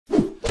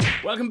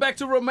Welcome back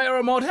to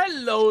Romero Mod.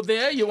 Hello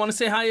there. You want to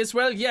say hi as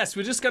well? Yes,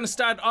 we're just going to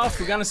start off.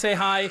 We're going to say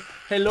hi.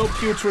 Hello,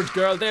 putrid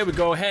girl. There we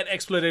go. Head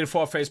exploitated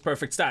 4-phase.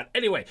 Perfect start.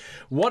 Anyway,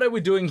 what are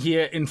we doing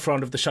here in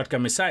front of the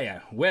Shotgun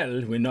Messiah?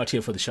 Well, we're not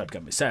here for the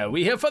Shotgun Messiah.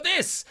 We're here for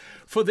this.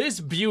 For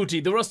this beauty,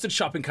 the rusted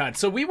shopping cart.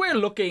 So we were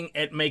looking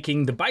at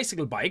making the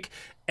bicycle bike.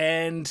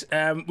 And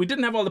we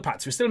didn't have all the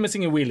parts. We're still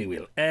missing a wheelie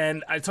wheel.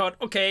 And I thought,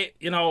 okay,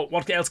 you know,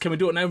 what else can we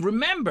do? And I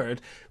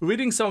remembered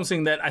reading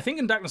something that I think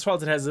in Darkness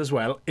Falls it has as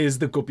well, is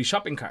the Guppy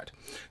shopping cart.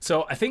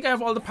 So I think I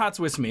have all the parts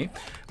with me.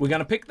 We're going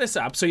to pick this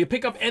up. So you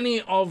pick up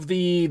any of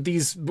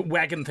these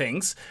wagon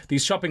things,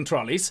 these shopping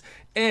trolleys,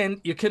 and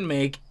you can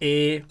make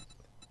a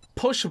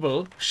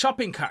pushable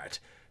shopping cart.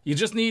 You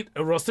just need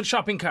a rusted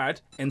shopping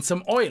cart and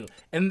some oil.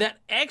 And that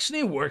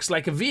actually works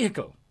like a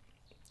vehicle,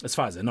 as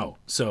far as I know.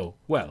 So,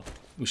 well,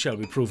 we shall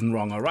be proven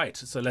wrong, all right.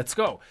 So let's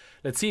go.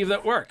 Let's see if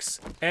that works.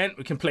 And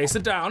we can place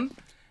it down.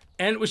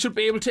 And we should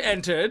be able to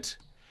enter it.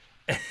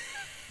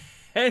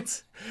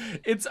 It's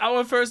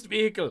our first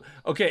vehicle.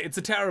 Okay, it's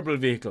a terrible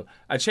vehicle.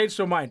 I changed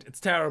my mind. It's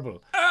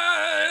terrible.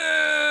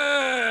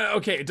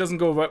 Okay, it doesn't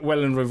go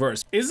well in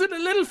reverse. Is it a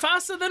little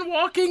faster than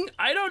walking?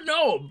 I don't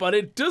know, but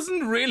it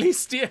doesn't really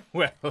steer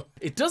well.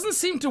 It doesn't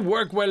seem to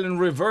work well in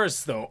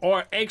reverse though,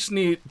 or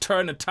actually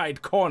turn a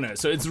tight corner.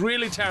 So it's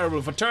really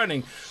terrible for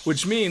turning,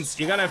 which means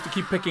you're gonna have to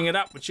keep picking it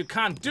up, which you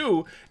can't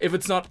do if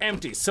it's not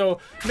empty. So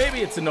maybe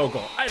it's a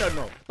no-go. I don't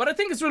know. But I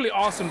think it's really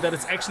awesome that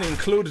it's actually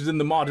included in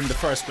the mod in the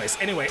first place.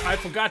 Anyway, I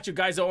forgot you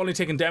guys are only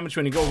taking damage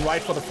when you go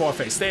right for the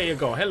 4-phase. There you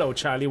go. Hello,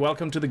 Charlie.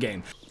 Welcome to the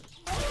game.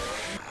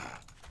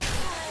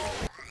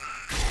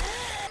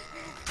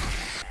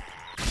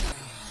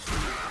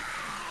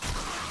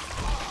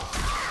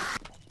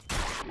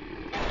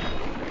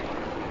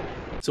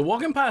 So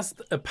walking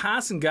past a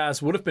passing gas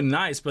would have been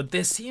nice, but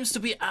there seems to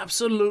be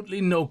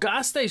absolutely no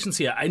gas stations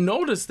here. I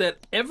noticed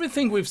that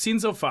everything we've seen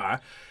so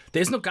far,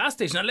 there's no gas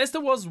station, unless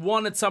there was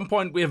one at some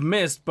point we have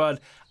missed,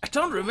 but I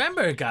don't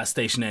remember a gas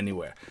station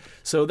anywhere.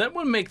 So that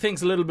will make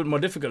things a little bit more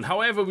difficult.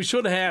 However, we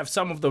should have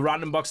some of the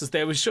random boxes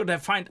there. We should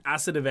have find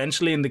acid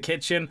eventually in the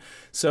kitchen.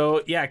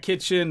 So yeah,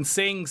 kitchen,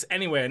 sinks,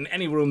 anywhere, in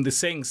any room, the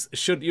sinks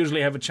should usually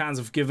have a chance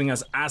of giving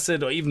us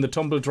acid, or even the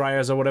tumble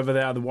dryers or whatever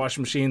they are, the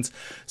washing machines.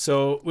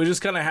 So we're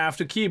just gonna have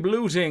to keep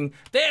looting.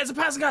 There's a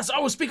passing gas.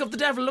 Oh, speak of the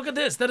devil, look at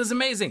this. That is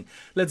amazing.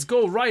 Let's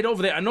go right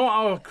over there. I know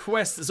our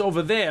quest is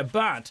over there,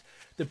 but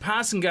the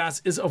passing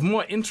gas is of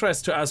more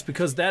interest to us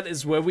because that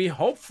is where we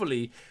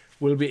hopefully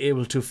will be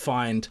able to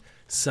find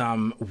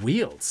some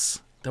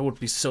wheels. That would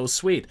be so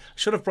sweet.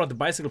 Should have brought the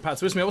bicycle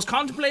parts with me. I was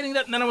contemplating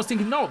that, and then I was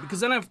thinking, no,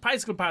 because then I have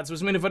bicycle parts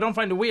with me, and if I don't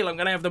find a wheel, I'm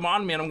gonna have them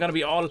on me, and I'm gonna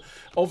be all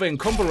over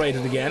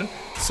encumberated again.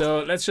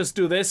 So let's just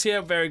do this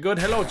here. Very good.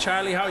 Hello,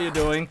 Charlie. How you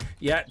doing?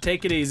 Yeah,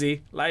 take it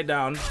easy. Lie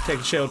down. Take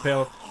a chill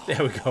pill.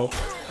 There we go.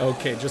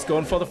 Okay, just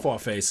going for the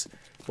 4-phase.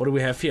 What do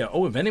we have here?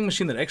 Oh, a vending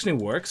machine that actually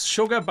works.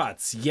 Sugar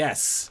butts.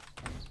 Yes.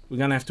 We're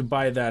gonna have to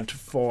buy that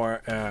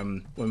for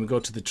when we go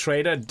to the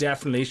trader.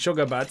 Definitely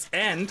sugar butts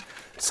and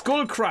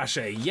skull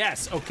crusher.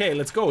 Yes. Okay,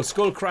 let's go.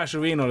 Skull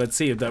crusherino. Let's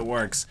see if that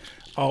works.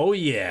 Oh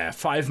yeah,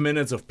 5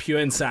 minutes of pure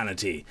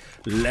insanity.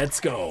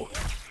 Let's go.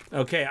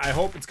 Okay, I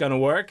hope it's gonna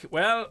work.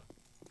 Well,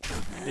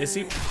 is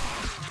he?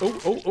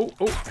 Oh.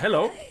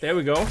 Hello. There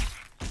we go.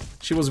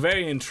 She was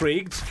very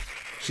intrigued.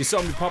 She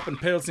saw me popping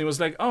pills and he was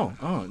like, oh,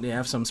 do you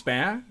have some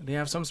spare? Do you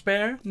have some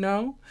spare?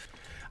 No.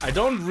 I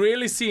don't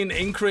really see an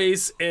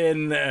increase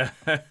in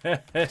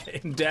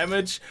in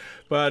damage,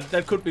 but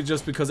that could be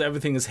just because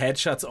everything is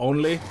headshots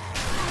only.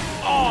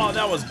 Oh,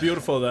 that was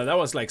beautiful though. That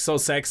was like so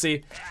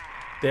sexy.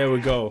 There we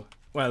go.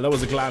 Well, that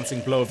was a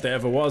glancing blow if there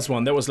ever was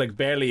one. That was like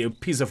barely a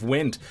piece of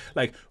wind,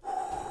 like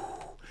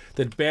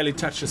that barely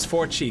touched his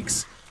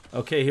forecheeks.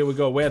 Okay, here we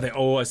go. Where are they?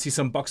 Oh, I see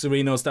some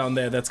boxerinos down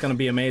there. That's gonna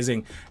be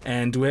amazing.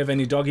 And do we have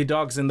any doggy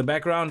dogs in the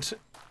background?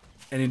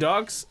 Any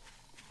dogs?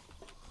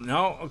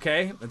 No?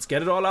 Okay, let's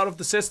get it all out of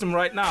the system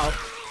right now.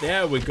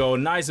 There we go,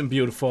 nice and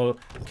beautiful.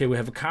 Okay, we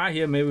have a car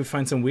here. Maybe we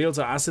find some wheels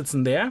or assets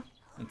in there.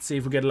 Let's see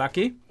if we get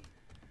lucky.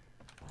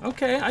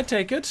 Okay, I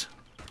take it.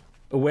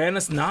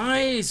 Awareness,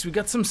 nice. We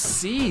got some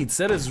seeds.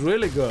 That is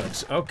really good.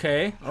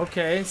 Okay,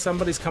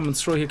 somebody's coming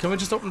through here. Can we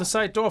just open the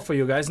side door for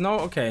you guys? No?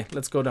 Okay,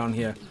 let's go down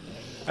here.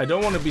 I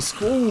don't want to be...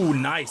 Ooh,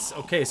 nice.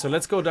 Okay, so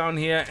let's go down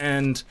here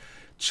and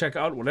check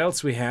out what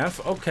else we have.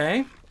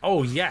 Okay.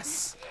 Oh,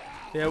 yes.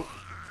 There...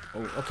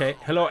 Oh, okay.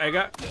 Hello,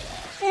 Egger.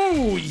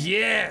 Ooh,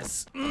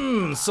 yes!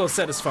 So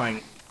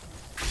satisfying.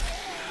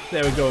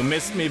 There we go.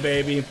 Missed me,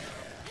 baby.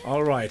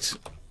 All right.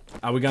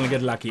 Are we gonna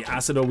get lucky?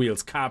 Acid or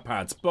wheels? Car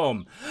parts.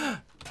 Boom.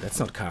 That's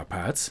not car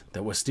parts.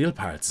 That was steel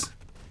parts.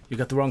 You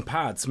got the wrong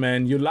parts,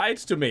 man. You lied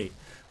to me.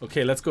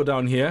 Okay, let's go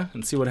down here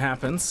and see what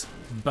happens.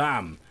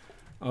 Bam.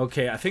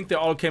 Okay, I think they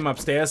all came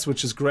upstairs,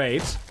 which is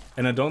great.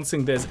 And I don't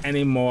think there's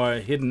any more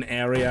hidden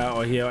area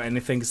or here or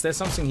anything. Is there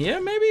something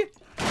here, maybe?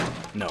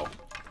 No.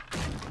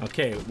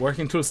 Okay,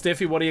 working tool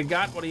Stiffy, what do you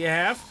got? What do you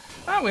have?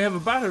 Ah, we have a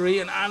battery,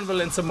 an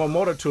anvil, and some more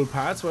motor tool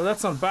parts. Well,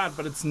 that's not bad,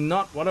 but it's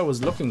not what I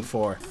was looking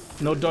for.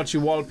 No dodgy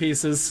wall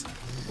pieces.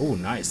 Oh,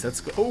 nice.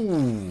 That's good.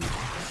 Oh,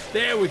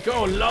 There we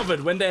go. Love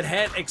it when that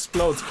head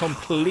explodes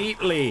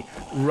completely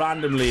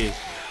randomly.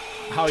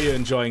 How you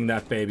enjoying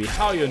that, baby?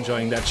 How you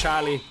enjoying that,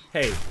 Charlie?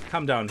 Hey,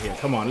 come down here.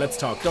 Come on, let's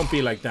talk. Don't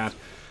be like that.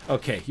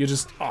 Okay, you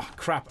just... Oh,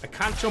 crap. I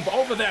can't jump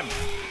over them.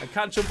 I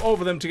can't jump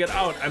over them to get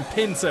out. I'm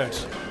pinned, sir.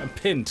 I'm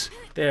pinned.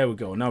 There we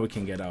go. Now we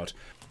can get out.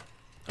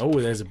 Oh,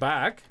 there's a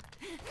bag.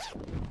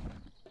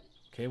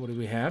 Okay, what do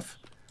we have?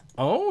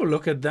 Oh,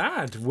 look at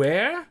that.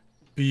 Where?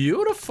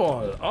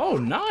 Beautiful. Oh,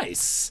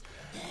 nice.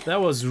 That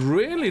was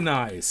really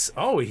nice.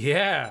 Oh,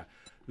 yeah.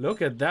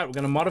 Look at that. We're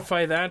going to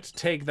modify that.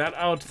 Take that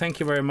out. Thank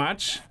you very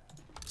much.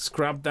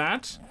 Scrap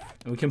that.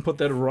 And we can put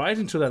that right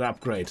into that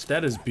upgrade.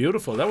 That is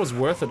beautiful. That was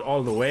worth it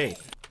all the way.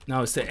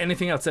 Now, is there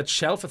anything else? That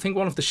shelf? I think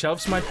one of the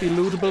shelves might be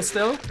lootable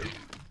still.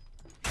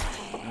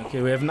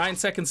 Okay, we have 9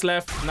 seconds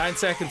left. 9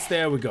 seconds.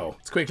 There we go.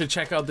 Let's quickly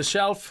check out the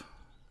shelf.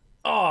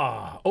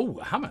 Oh,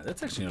 a hammer.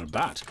 That's actually not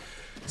bad.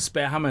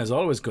 Spare hammer is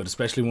always good,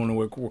 especially when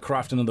we're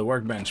crafting on the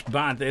workbench.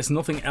 But there's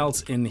nothing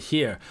else in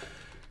here.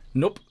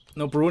 Nope.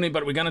 No Bruni,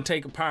 but we're going to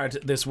take apart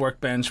this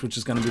workbench, which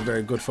is going to be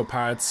very good for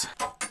parts.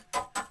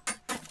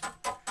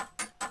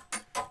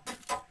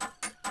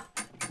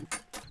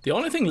 The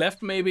only thing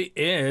left maybe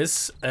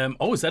is...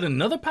 oh, is that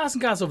another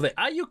passing gas over there?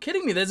 Are you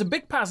kidding me? There's a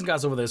big passing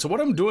gas over there. So what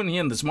I'm doing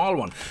here in the small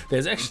one,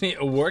 there's actually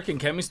a working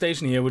chemi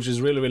station here, which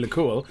is really, really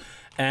cool.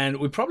 And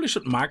we probably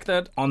should mark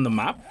that on the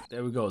map.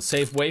 There we go.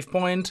 Safe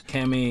waypoint,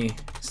 chemi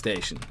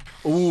station.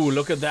 Ooh,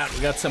 look at that.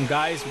 We got some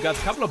guys. We got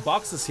a couple of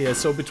boxes here.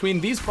 So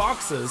between these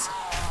boxes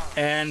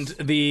and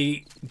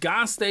the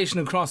gas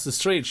station across the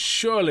street,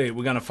 surely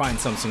we're going to find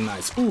something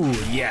nice. Ooh,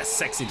 yes.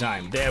 Sexy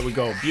time. There we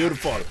go.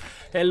 Beautiful.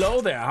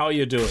 Hello there, how are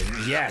you doing?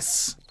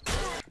 Yes.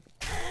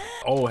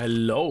 Oh,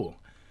 hello.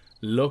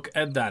 Look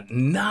at that.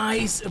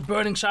 Nice, a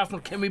burning shrapnel.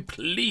 Can we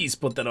please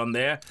put that on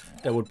there?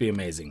 That would be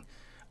amazing.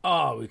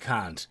 Oh, we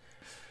can't.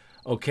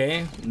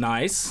 Okay,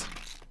 nice.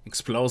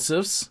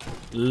 Explosives.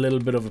 A little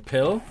bit of a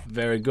pill.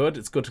 Very good.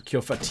 It's good to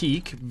cure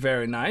fatigue.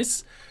 Very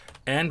nice.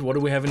 And what do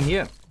we have in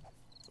here?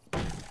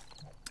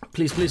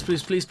 Please, please,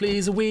 please, please,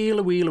 please. A wheel,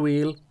 a wheel, a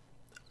wheel.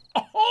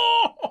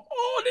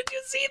 Oh, did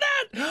you see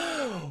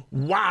that?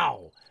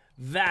 Wow.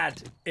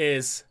 That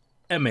is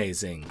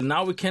amazing.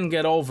 Now we can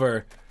get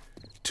over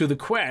to the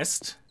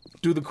quest,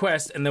 do the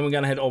quest, and then we're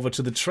gonna head over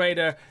to the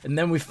trader, and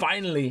then we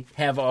finally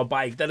have our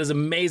bike. That is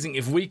amazing.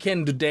 If we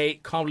can today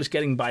accomplish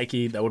getting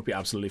bikey, that would be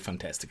absolutely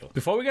fantastical.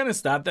 Before we're gonna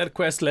start that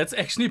quest, let's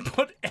actually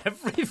put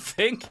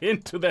everything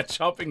into that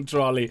shopping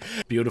trolley.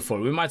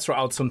 Beautiful. We might throw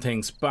out some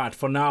things, but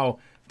for now,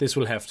 this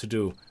will have to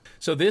do.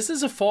 So this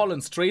is a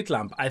fallen street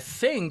lamp. I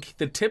think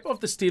the tip of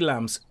the street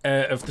lamps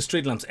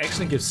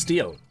actually gives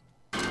steel.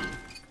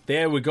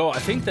 There we go. I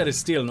think that is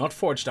steel, not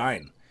forged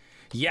iron.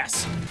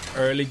 Yes,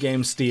 early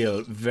game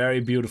steel.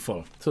 Very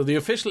beautiful. So the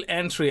official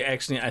entry,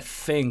 actually, I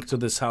think, to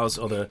this house,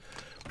 or the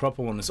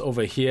proper one, is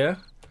over here.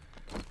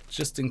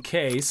 Just in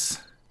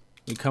case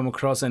we come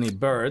across any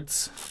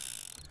birds.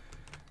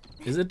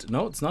 Is it?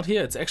 No, it's not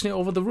here. It's actually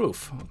over the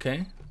roof.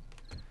 Okay.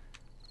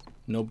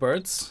 No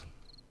birds.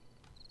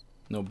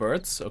 No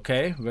birds.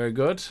 Okay, very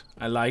good.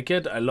 I like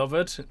it. I love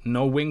it.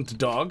 No winged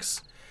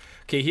dogs.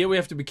 Okay, here we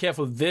have to be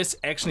careful. This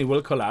actually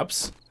will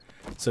collapse.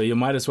 So you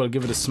might as well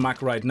give it a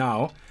smack right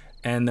now.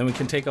 And then we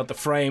can take out the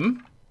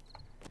frame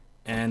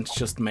and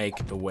just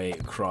make a way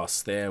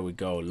across. There we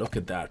go. Look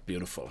at that.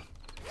 Beautiful.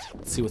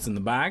 Let's see what's in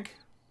the bag.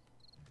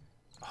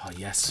 Oh,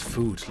 yes.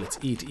 Food. Let's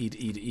eat, eat,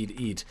 eat, eat,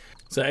 eat.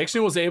 So I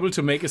actually was able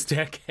to make a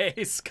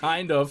staircase,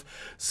 kind of,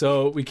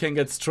 so we can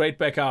get straight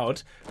back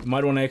out. We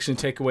might want to actually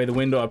take away the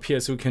window up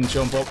here so we can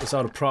jump up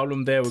without a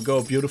problem. There we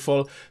go.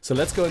 Beautiful. So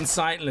let's go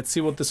inside and let's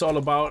see what this is all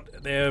about.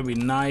 There we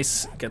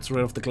nice. Gets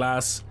rid of the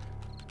glass.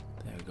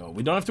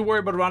 We don't have to worry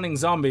about running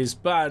zombies,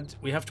 but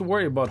we have to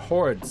worry about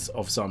hordes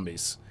of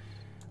zombies.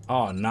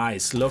 Oh,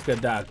 nice. Look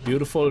at that.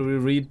 Beautiful. We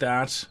read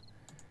that.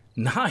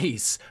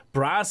 Nice.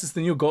 Brass is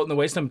the new gold in the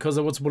wasteland because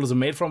of what bullets are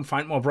made from.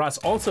 Find more brass.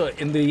 Also,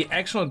 in the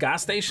actual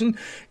gas station,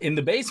 in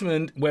the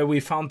basement where we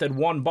found that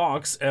one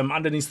box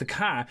underneath the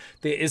car,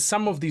 there is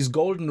some of these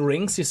golden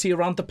rings you see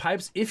around the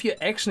pipes. If you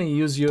actually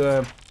use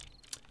your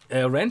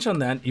wrench on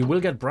that, you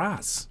will get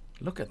brass.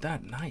 Look at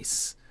that.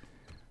 Nice.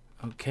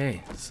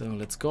 Okay, so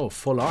let's go.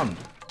 Full on.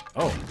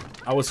 Oh,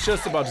 I was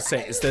just about to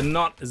say, is there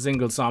not a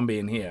single zombie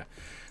in here?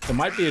 There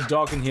might be a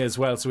dog in here as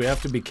well, so we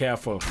have to be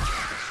careful.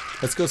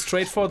 Let's go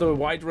straight for the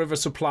White River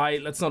supply.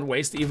 Let's not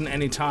waste even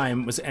any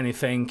time with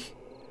anything.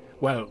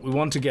 Well, we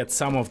want to get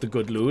some of the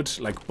good loot,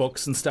 like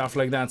books and stuff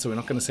like that, so we're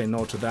not going to say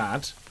no to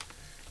that.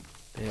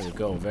 There we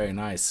go, very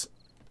nice.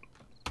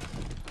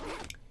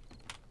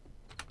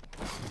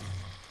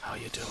 How are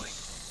you doing?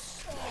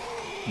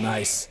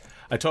 Nice.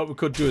 I thought we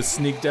could do a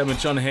sneak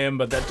damage on him,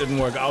 but that didn't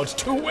work out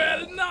too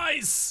well.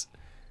 Nice!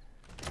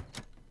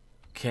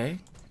 Okay.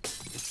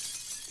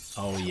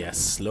 Oh,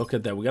 yes. Look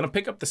at that. We're going to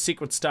pick up the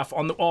secret stuff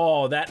on the...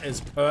 Oh, that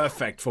is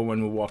perfect for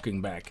when we're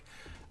walking back.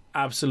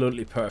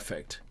 Absolutely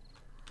perfect.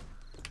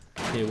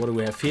 Okay, what do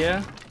we have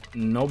here?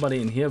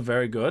 Nobody in here.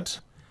 Very good.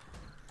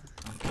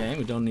 Okay,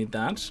 we don't need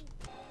that.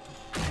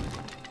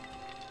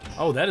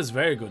 Oh, that is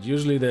very good.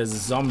 Usually there's a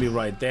zombie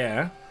right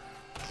there.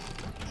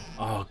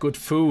 Oh, good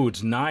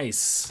food.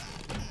 Nice.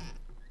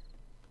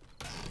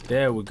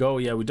 There we go.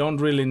 Yeah, we don't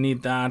really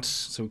need that,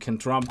 so we can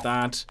drop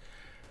that.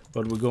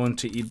 But we're going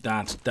to eat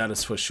that. That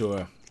is for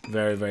sure.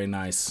 Very, very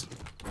nice.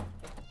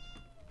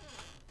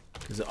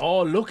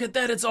 Oh, look at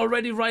that. It's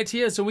already right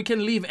here, so we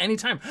can leave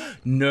anytime.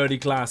 Nerdy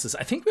glasses.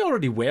 I think we're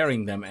already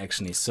wearing them,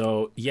 actually.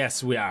 So,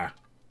 yes, we are.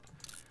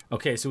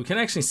 Okay, so we can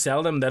actually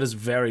sell them. That is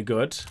very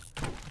good.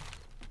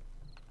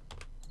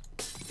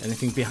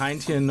 Anything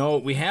behind here? No.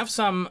 We have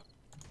some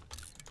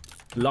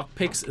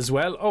lockpicks as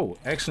well. Oh,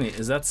 actually,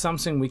 is that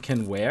something we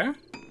can wear?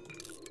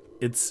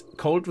 It's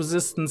cold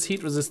resistance,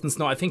 heat resistance.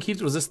 No, I think heat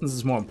resistance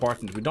is more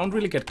important. We don't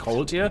really get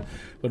cold here,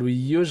 but we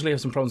usually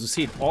have some problems with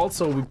heat.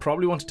 Also, we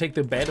probably want to take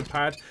the bed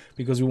apart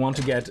because we want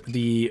to get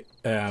the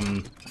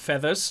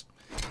feathers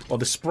or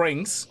the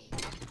springs.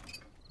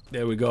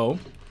 There we go.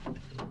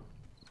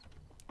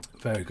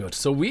 Very good.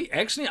 So we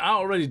actually are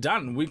already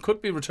done. We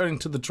could be returning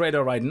to the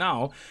trader right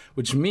now,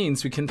 which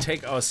means we can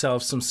take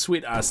ourselves some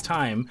sweet-ass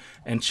time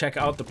and check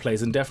out the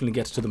place and definitely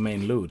get to the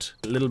main loot.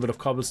 A little bit of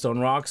cobblestone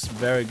rocks.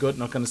 Very good.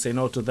 Not going to say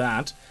no to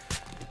that.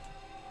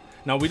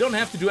 Now, we don't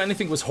have to do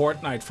anything with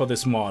Horde Night for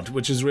this mod,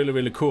 which is really,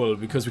 really cool,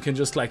 because we can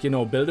just, like, you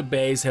know, build a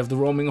base, have the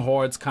roaming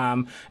hordes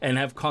come, and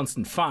have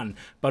constant fun.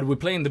 But we're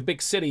playing the Big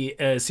City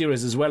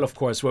series as well, of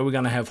course, where we're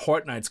gonna have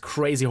Horde Nights,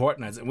 crazy Horde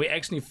Nights. And we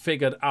actually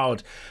figured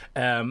out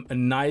a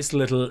nice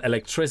little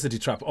electricity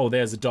trap. Oh,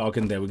 there's a dog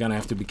in there. We're gonna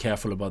have to be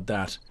careful about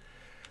that.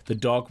 The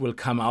dog will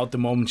come out the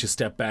moment you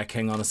step back.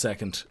 Hang on a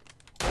second.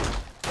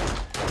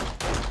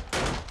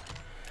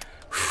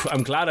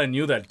 I'm glad I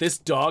knew that. This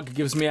dog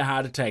gives me a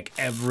heart attack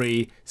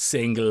every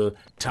single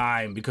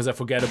time because I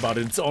forget about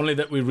it. It's only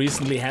that we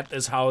recently had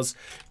this house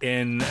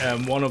in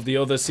one of the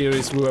other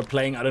series we were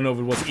playing. I don't know if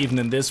it was even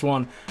in this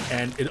one,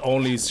 and it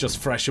only is just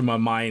fresh in my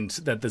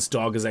mind that this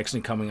dog is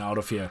actually coming out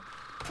of here.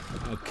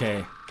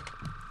 Okay.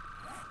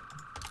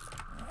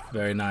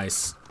 Very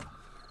nice.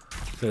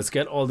 So let's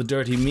get all the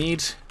dirty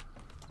meat.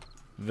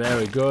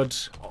 Very good.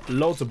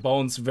 Loads of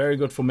bones. Very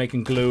good for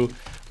making glue.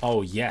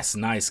 Oh, yes.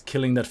 Nice.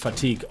 Killing that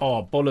fatigue.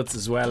 Oh, bullets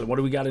as well. What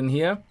do we got in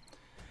here?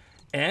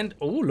 And,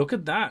 oh, look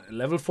at that.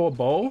 Level 4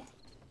 bow.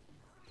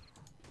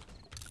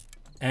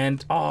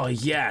 And, oh,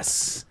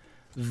 yes.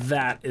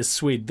 That is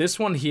sweet. This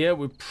one here,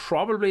 we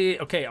probably...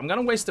 Okay, I'm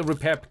gonna waste the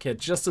repair kit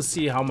just to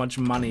see how much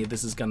money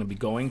this is gonna be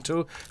going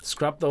to.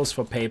 Scrap those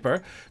for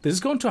paper. This is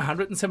going to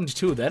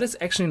 172. That is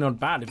actually not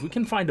bad. If we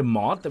can find a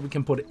mod that we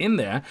can put in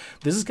there,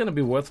 this is gonna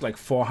be worth like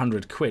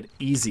 400 quid.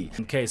 Easy.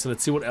 Okay, so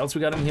let's see what else we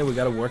got in here. We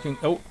got a working...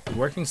 Oh,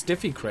 working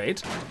stiffy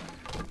crate.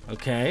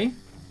 Okay.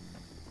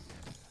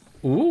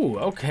 Ooh,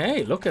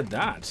 okay, look at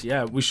that.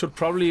 Yeah, we should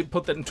probably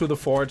put that into the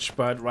forge,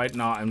 but right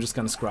now I'm just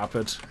gonna scrap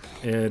it.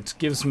 It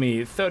gives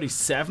me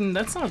 37.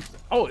 That's not...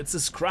 Oh, it's a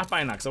scrap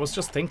iron axe. I was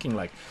just thinking,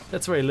 like,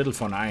 that's very little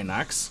for an iron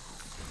axe.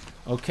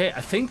 Okay,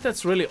 I think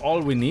that's really all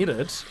we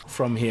needed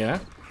from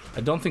here. I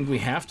don't think we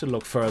have to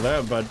look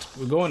further, but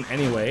we're going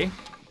anyway.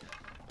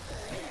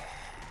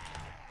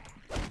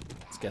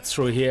 Let's get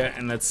through here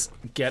and let's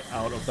get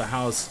out of the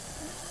house.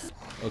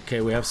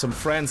 Okay, we have some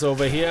friends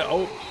over here.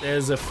 Oh,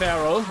 there's a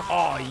feral.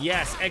 Oh,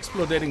 yes,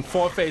 exploding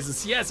 4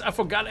 phases. Yes, I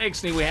forgot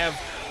actually we have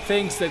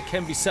things that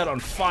can be set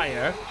on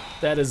fire.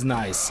 That is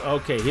nice.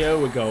 Okay, here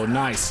we go.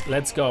 Nice.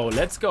 Let's go.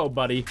 Let's go,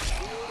 buddy.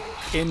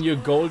 In your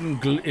golden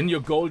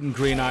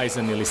green eyes,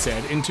 I nearly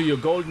said. Into your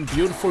golden,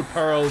 beautiful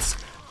pearls.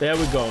 There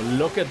we go.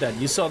 Look at that.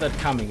 You saw that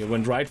coming. It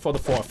went right for the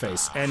 4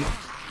 phase. And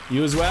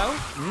you as well?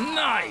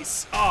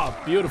 Nice. Oh,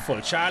 beautiful.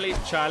 Charlie,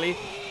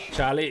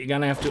 you're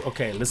gonna have to...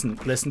 Okay,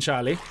 listen,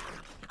 Charlie.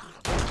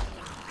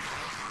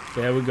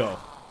 There we go.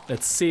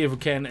 Let's see if we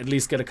can at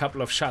least get a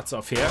couple of shots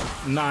off here.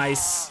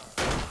 Nice.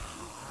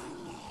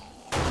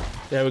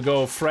 There we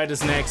go. Fred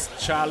is next.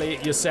 Charlie,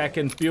 you're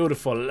second.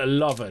 Beautiful. I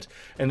love it.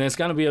 And there's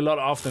going to be a lot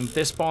of them. If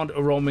they spawned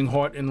a roaming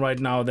horde in right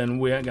now, then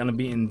we're going to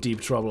be in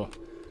deep trouble.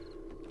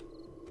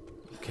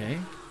 Okay.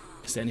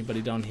 Is there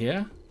anybody down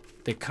here?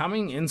 They're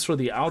coming in through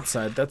the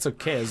outside. That's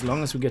okay, as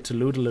long as we get to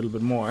loot a little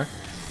bit more.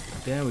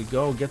 There we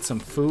go. Get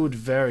some food.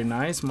 Very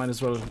nice. Might as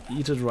well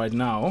eat it right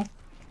now.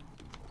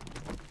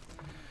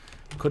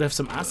 Could have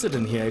some acid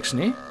in here,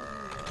 actually.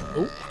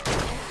 Oh.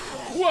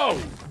 Whoa!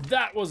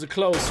 That was a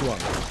close one.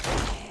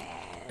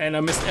 And I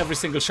missed every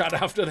single shot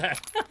after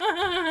that.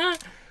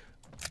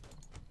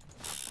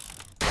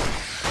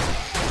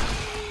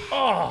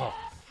 Oh!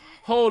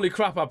 Holy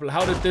crap, Apple.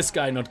 How did this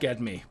guy not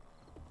get me?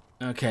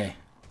 Okay.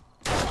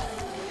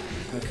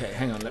 Okay,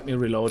 hang on. Let me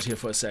reload here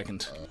for a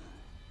second.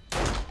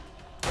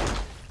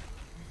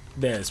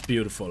 There's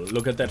beautiful.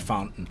 Look at that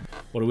fountain.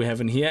 What do we have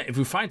in here? If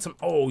we find some...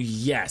 Oh,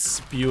 yes.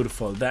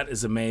 Beautiful. That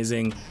is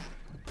amazing.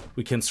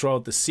 We can throw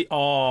out the sea...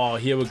 Oh,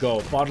 here we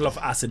go. Bottle of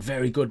acid.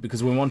 Very good,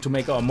 because we want to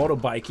make our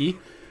motorbikey.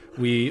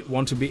 We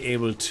want to be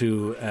able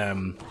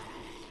to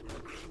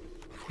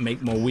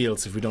make more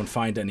wheels if we don't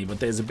find any. But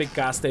there's a big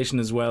gas station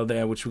as well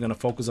there, which we're going to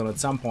focus on at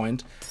some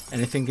point.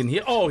 Anything in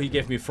here? Oh, he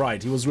gave me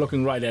fright. He was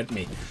looking right at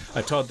me.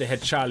 I thought they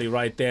had Charlie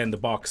right there in the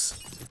box.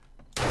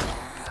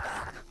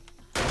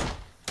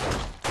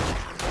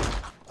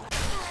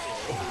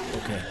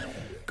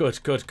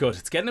 good, good, good.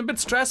 It's getting a bit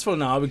stressful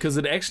now because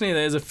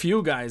there's a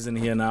few guys in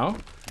here now.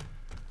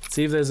 Let's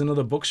see if there's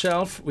another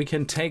bookshelf we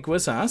can take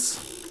with us.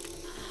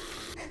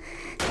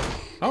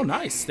 Oh,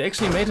 nice. They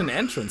actually made an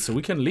entrance, so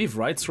we can leave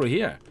right through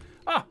here.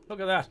 Ah, look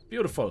at that.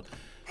 Beautiful.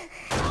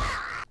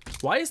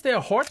 Why is there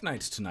a Horde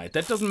Knight tonight?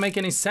 That doesn't make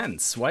any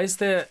sense. Why is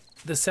there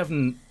the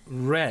 7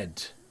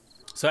 red?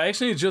 So I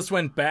actually just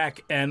went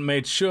back and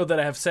made sure that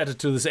I have set it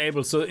to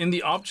disabled. So in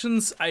the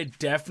options, I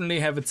definitely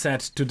have it set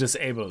to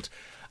disabled.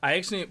 I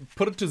actually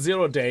put it to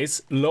 0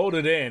 days,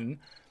 loaded in,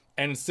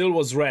 and it still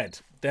was red.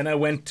 Then I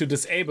went to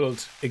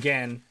disabled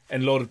again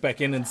and loaded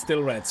back in and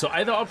still red. So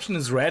either option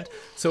is red.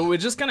 So we're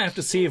just gonna have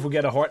to see if we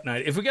get a Horde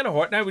Knight. If we get a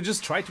Horde Knight, we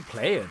just try to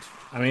play it.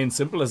 I mean,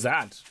 simple as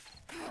that.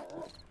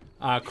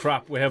 Ah,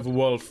 crap, we have a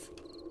wolf.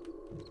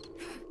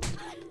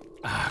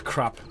 Ah,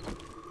 crap.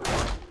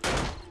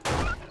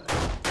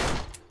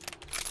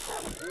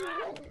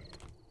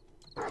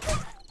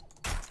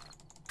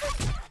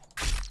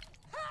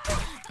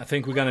 I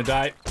think we're gonna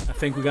die. I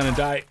think we're gonna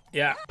die.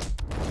 Yeah.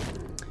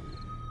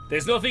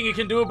 There's nothing you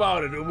can do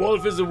about it. A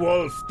wolf is a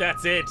wolf.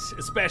 That's it.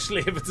 Especially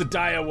if it's a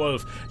dire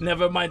wolf.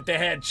 Never mind the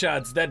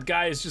headshots. That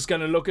guy is just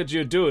gonna look at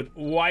you. Dude,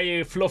 why are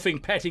you fluffing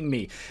petting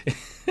me?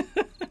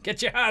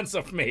 Get your hands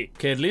off me.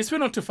 Okay, at least we're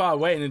not too far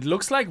away. And it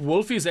looks like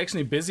Wolfie is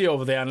actually busy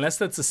over there. Unless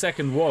that's a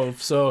second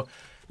wolf. So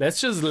let's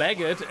just leg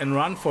it and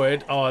run for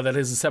it. Oh, that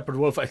is a separate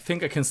wolf. I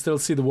think I can still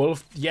see the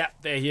wolf. Yeah,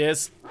 there he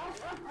is.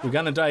 We're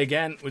gonna die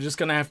again. We're just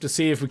gonna have to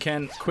see if we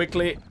can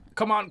quickly.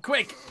 Come on,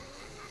 quick.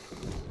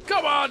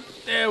 Come on.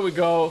 There we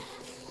go.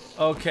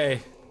 Okay.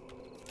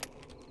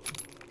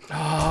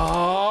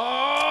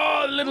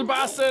 Oh, little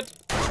bastard.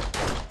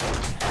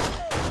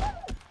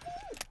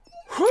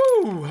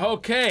 Whew.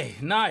 Okay,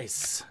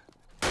 nice.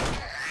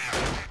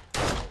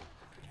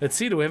 Let's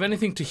see, do we have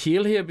anything to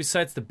heal here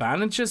besides the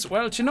bandages?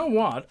 Well, do you know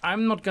what?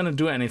 I'm not gonna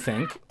do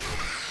anything.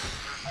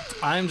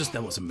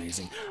 That was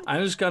amazing.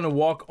 I'm just gonna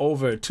walk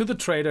over to the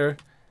trader.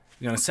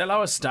 We're gonna sell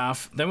our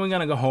stuff, then we're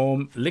gonna go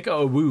home, lick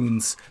our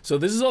wounds. So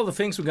this is all the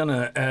things we're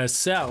gonna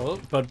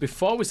sell, but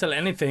before we sell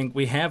anything,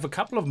 we have a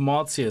couple of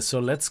mods here. So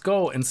let's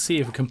go and see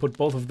if we can put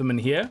both of them in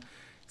here.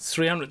 It's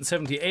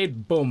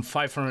 378, boom,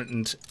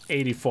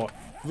 584.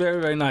 Very,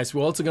 very nice.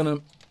 We're also gonna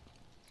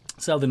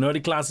sell the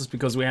nerdy classes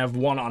because we have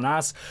one on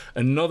us,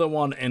 another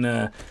one in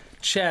a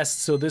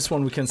chest, so this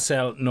one we can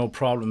sell no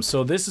problem.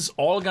 So this is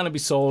all gonna be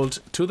sold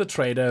to the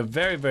trader.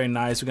 Very, very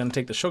nice. We're gonna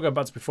take the sugar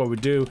butts before we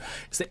do.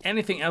 Is there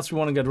anything else we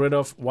want to get rid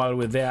of while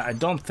we're there? I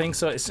don't think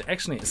so. Is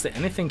there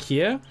anything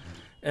here?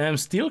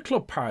 Steel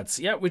club parts.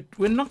 Yeah,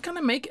 we're not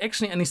gonna make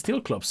actually any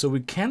steel clubs, so we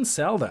can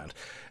sell that.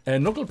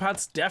 Knuckle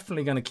pads,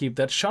 definitely gonna keep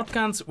that.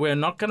 Shotguns, we're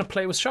not gonna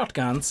play with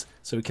shotguns,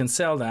 so we can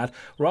sell that.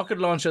 Rocket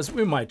launchers,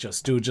 we might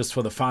just do just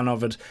for the fun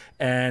of it.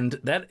 And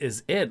that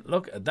is it.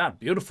 Look at that,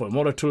 beautiful.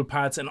 Motor tool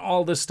parts and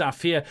all this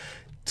stuff here.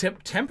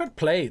 Tempered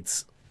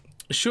plates.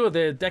 Sure,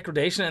 the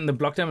degradation and the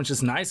block damage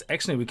is nice.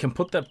 Actually, we can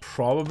put that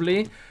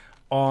probably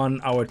on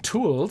our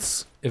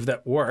tools, if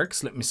that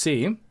works. Let me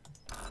see.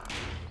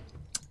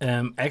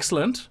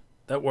 Excellent.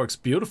 That works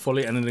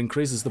beautifully, and it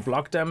increases the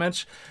block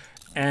damage.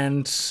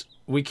 And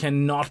we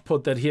cannot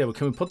put that here.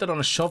 Can we put that on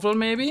a shovel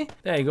maybe?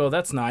 There you go,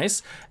 that's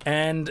nice.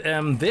 And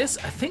this,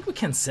 I think we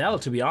can sell,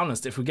 to be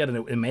honest, if we get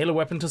a melee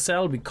weapon to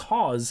sell,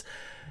 because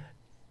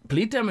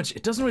bleed damage,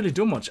 it doesn't really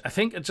do much. I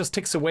think it just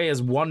ticks away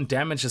as 1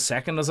 damage a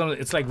second or something.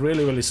 It's like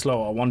really, really slow,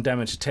 or 1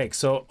 damage a tick.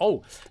 So,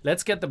 oh,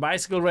 let's get the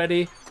bicycle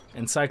ready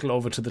and cycle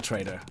over to the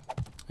trader.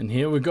 And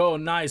here we go,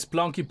 nice,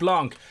 blonky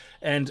blonk.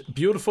 And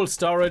beautiful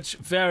storage,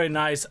 very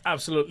nice,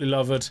 absolutely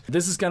love it.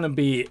 This is gonna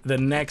be the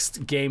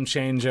next game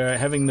changer,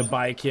 having the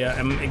bike here.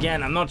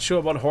 Again, I'm not sure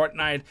about Horde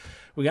Knight.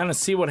 We're gonna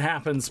see what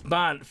happens,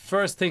 but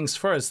first things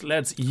first,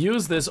 let's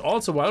use this.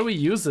 Also, while we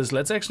use this,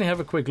 let's actually have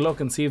a quick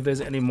look and see if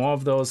there's any more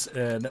of those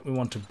that we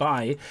want to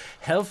buy.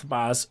 Health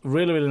bars,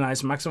 really, really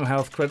nice. Maximum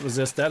health, crit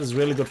resist, that is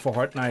really good for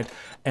Horde Knight.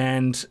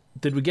 And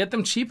did we get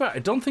them cheaper? I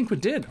don't think we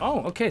did.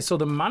 Oh, okay, so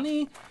the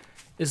money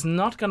is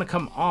not gonna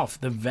come off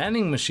the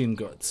vending machine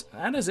goods.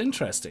 That is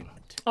interesting.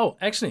 Oh,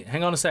 actually,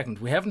 hang on a second.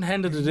 We haven't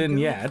handed it in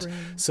yet.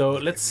 So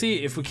let's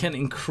see if we can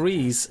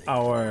increase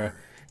our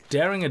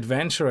Daring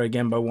Adventurer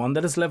again by 1.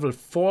 That is level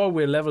 4,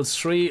 we're level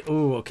 3.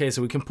 Ooh, okay,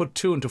 so we can put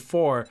 2 into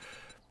 4,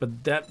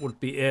 but that would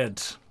be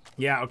it.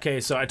 Yeah,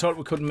 okay, so I thought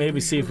we could maybe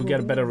see if we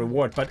get a better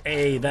reward, but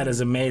hey, that is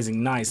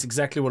amazing. Nice,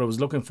 exactly what I was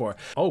looking for.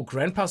 Oh,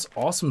 Grandpa's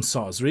Awesome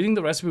Sauce. Reading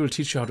the recipe will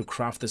teach you how to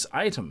craft this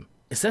item.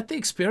 Is that the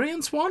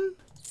experience one?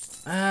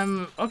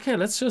 Okay,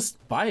 let's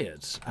just buy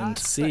it and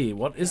see.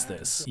 What is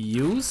this?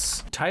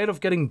 Use? Tired of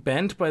getting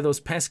bent by those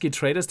pesky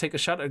traders? Take a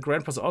shot at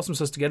Grandpa's Awesome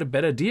Sauce to get a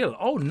better deal.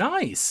 Oh,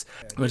 nice.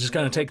 We're just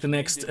gonna take the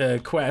next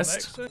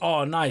quest.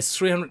 Oh, nice.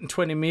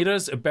 320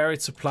 meters, a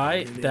buried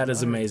supply. That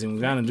is amazing.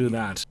 We're gonna do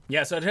that.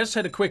 Yeah, so I just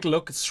had a quick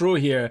look through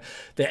here.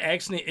 There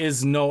actually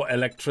is no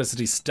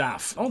electricity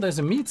stuff. Oh, there's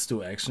a meat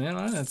stew actually.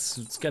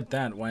 Let's get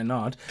that. Why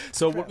not?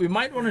 So what we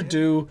might want to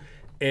do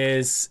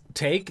is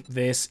take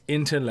this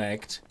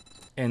intellect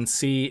and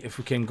see if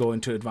we can go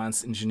into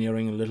advanced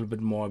engineering a little bit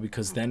more,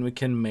 because then we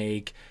can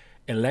make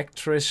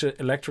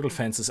electrical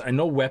fences. I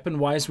know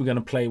weapon-wise we're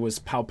gonna play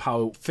with pow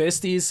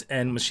fisties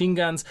and machine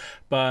guns,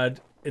 but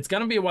it's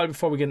gonna be a while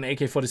before we get an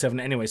AK-47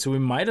 anyway, so we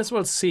might as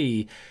well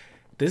see.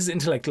 This is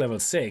intellect level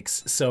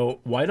 6, so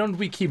why don't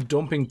we keep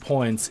dumping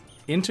points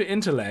into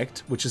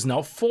intellect, which is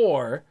now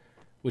 4,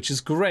 which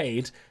is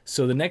great.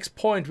 So the next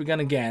point we're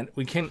gonna get,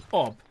 we can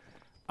up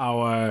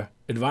our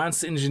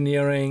advanced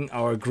engineering,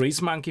 our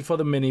grease monkey for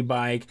the mini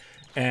bike,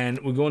 and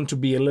we're going to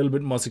be a little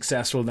bit more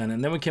successful then.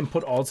 And then we can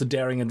put also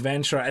daring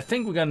adventure. I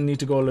think we're gonna need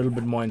to go a little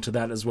bit more into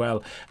that as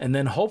well. And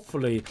then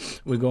hopefully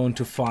we're going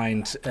to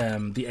find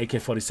the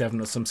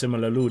AK-47 or some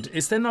similar loot.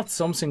 Is there not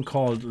something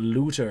called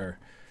looter?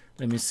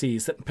 Let me see,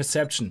 is that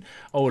perception?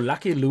 Oh,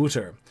 lucky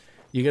looter.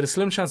 You get a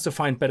slim chance to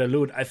find better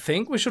loot. I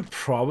think we should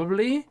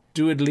probably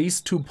do at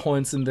least 2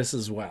 points in this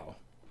as well.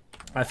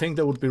 I think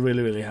that would be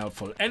really, really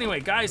helpful.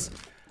 Anyway, guys,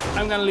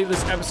 I'm gonna leave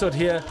this episode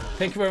here.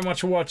 Thank you very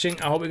much for watching.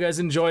 I hope you guys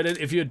enjoyed it.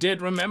 If you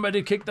did, remember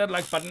to kick that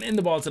like button in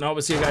the balls, and I hope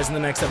to see you guys in the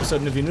next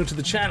episode. And if you're new to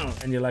the channel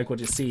and you like what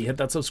you see, hit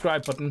that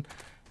subscribe button.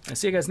 I'll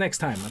see you guys next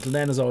time. Until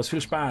then, as always, viel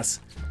Spaß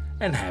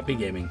and happy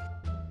gaming.